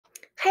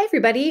Hi,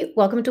 everybody.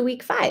 Welcome to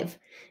week 5.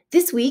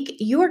 This week,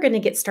 you are going to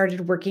get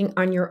started working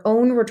on your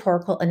own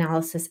rhetorical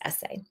analysis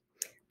essay.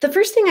 The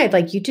first thing I'd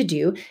like you to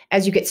do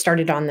as you get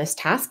started on this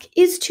task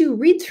is to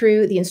read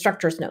through the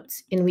instructor's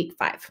notes in week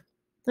 5.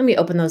 Let me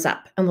open those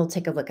up and we'll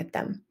take a look at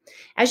them.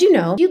 As you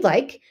know, if you'd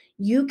like,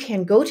 you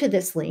can go to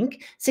this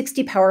link,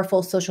 60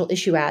 Powerful Social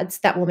Issue Ads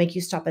that will make you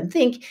stop and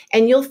think,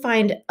 and you'll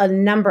find a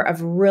number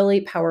of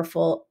really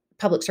powerful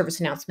public service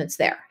announcements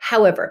there.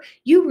 However,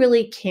 you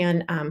really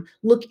can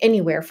look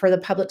anywhere for the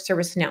public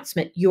service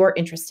announcement you're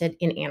interested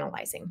in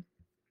analyzing.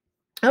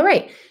 All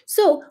right,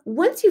 so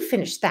once you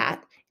finish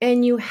that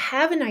and you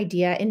have an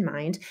idea in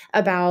mind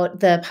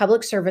about the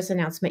public service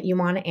announcement you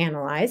want to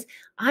analyze,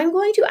 I'm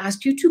going to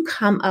ask you to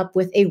come up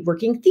with a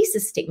working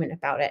thesis statement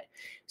about it.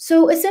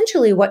 So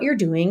essentially, what you're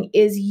doing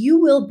is you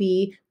will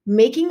be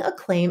making a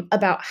claim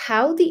about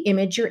how the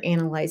image you're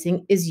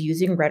analyzing is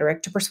using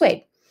rhetoric to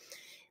persuade.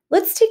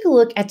 Let's take a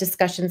look at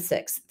discussion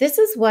 6. This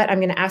is what I'm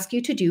going to ask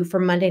you to do for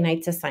Monday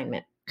night's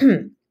assignment.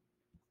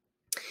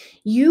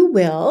 You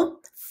will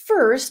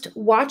first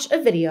watch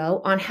a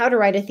video on how to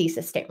write a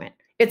thesis statement.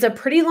 It's a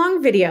pretty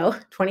long video,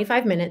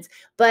 25 minutes,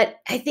 but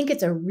I think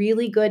it's a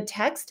really good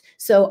text,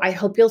 so I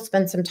hope you'll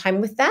spend some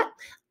time with that.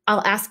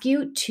 I'll ask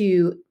you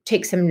to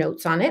take some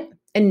notes on it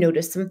and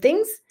notice some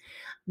things.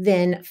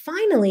 Then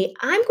finally,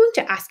 I'm going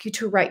to ask you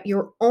to write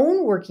your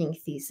own working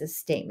thesis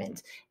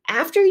statement.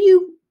 After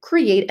you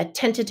create a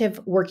tentative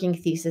working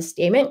thesis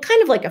statement,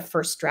 kind of like a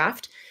first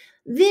draft,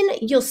 then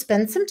you'll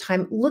spend some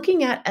time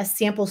looking at a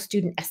sample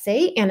student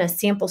essay and a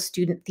sample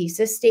student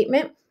thesis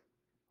statement.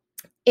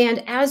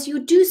 And as you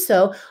do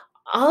so,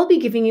 I'll be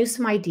giving you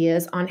some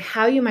ideas on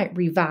how you might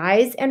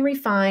revise and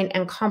refine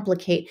and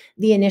complicate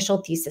the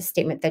initial thesis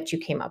statement that you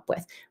came up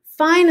with.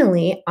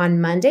 Finally,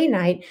 on Monday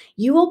night,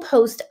 you will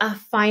post a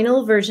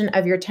final version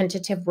of your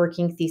tentative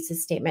working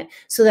thesis statement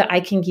so that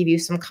I can give you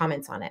some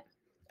comments on it.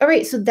 All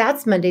right, so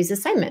that's Monday's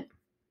assignment.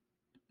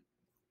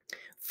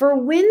 For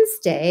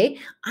Wednesday,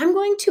 I'm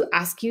going to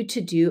ask you to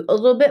do a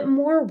little bit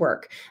more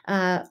work.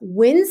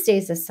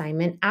 Wednesday's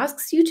assignment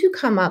asks you to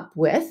come up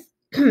with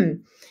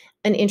an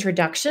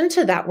introduction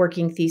to that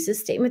working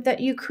thesis statement that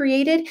you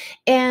created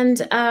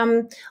and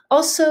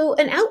also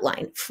an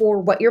outline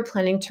for what you're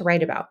planning to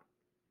write about.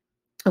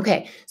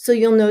 Okay, so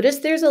you'll notice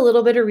there's a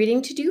little bit of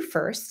reading to do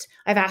first.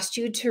 I've asked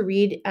you to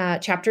read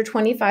chapter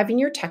 25 in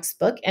your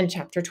textbook and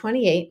chapter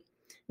 28.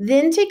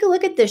 Then take a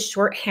look at this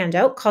short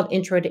handout called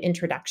Intro to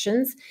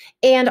Introductions,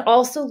 and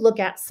also look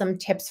at some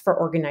tips for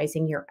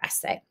organizing your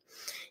essay.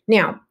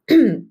 Now,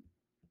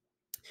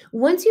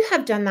 once you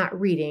have done that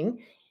reading,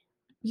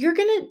 you're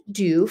going to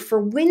do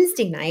for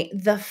Wednesday night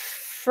the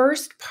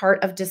first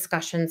part of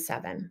discussion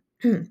 7.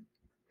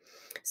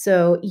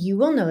 So you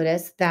will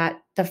notice that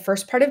the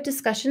first part of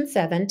discussion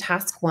 7,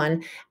 task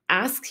 1,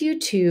 asks you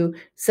to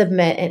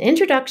submit an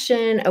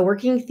introduction, a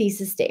working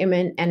thesis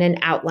statement, and an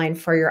outline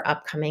for your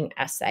upcoming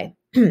essay.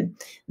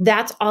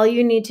 That's all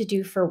you need to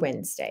do for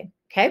Wednesday,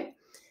 okay?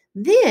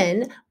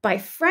 Then by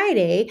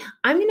Friday,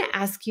 I'm going to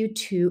ask you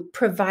to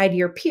provide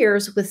your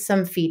peers with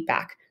some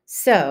feedback.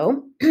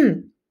 So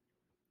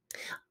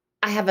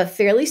I have a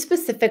fairly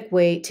specific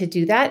way to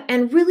do that.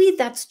 And really,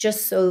 that's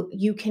just so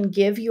you can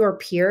give your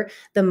peer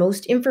the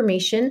most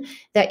information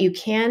that you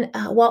can,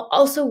 while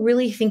also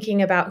really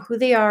thinking about who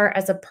they are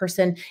as a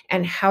person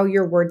and how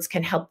your words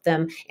can help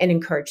them and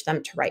encourage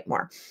them to write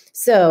more.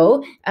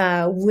 So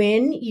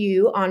when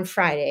you, on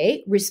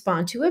Friday,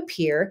 respond to a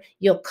peer,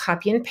 you'll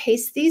copy and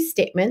paste these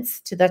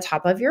statements to the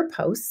top of your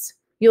posts.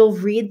 You'll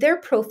read their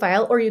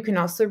profile, or you can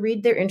also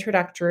read their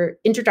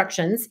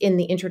introductions in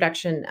the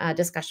introduction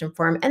discussion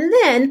form. And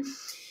then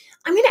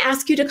I'm going to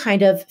ask you to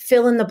kind of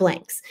fill in the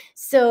blanks.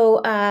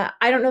 So I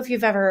don't know if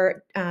you've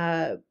ever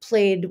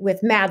played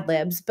with Mad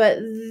Libs, but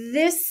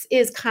this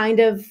is kind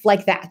of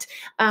like that.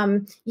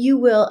 You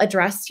will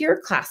address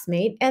your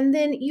classmate, and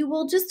then you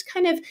will just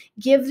kind of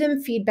give them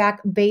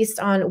feedback based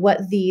on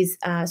what these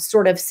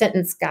sort of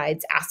sentence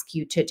guides ask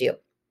you to do.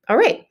 All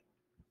right.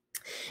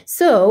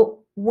 So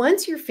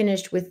once you're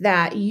finished with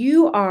that,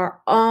 you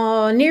are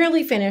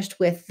nearly finished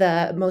with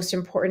the most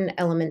important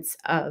elements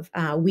of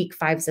week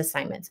 5's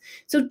assignments.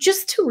 So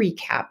just to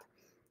recap,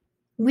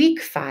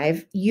 week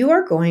 5, you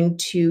are going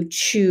to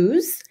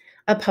choose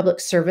a public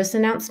service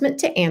announcement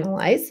to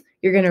analyze.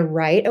 You're going to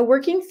write a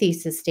working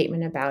thesis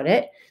statement about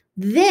it.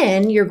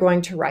 Then you're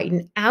going to write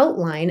an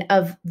outline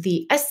of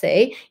the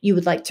essay you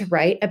would like to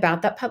write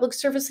about that public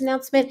service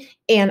announcement.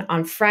 And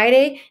on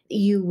Friday,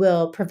 you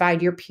will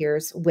provide your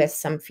peers with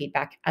some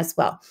feedback as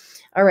well.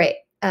 All right.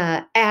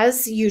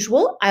 As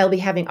usual, I'll be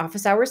having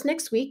office hours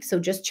next week, so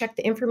just check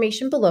the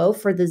information below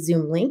for the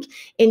Zoom link,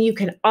 and you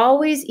can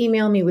always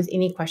email me with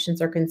any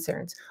questions or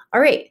concerns.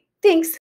 All right. Thanks.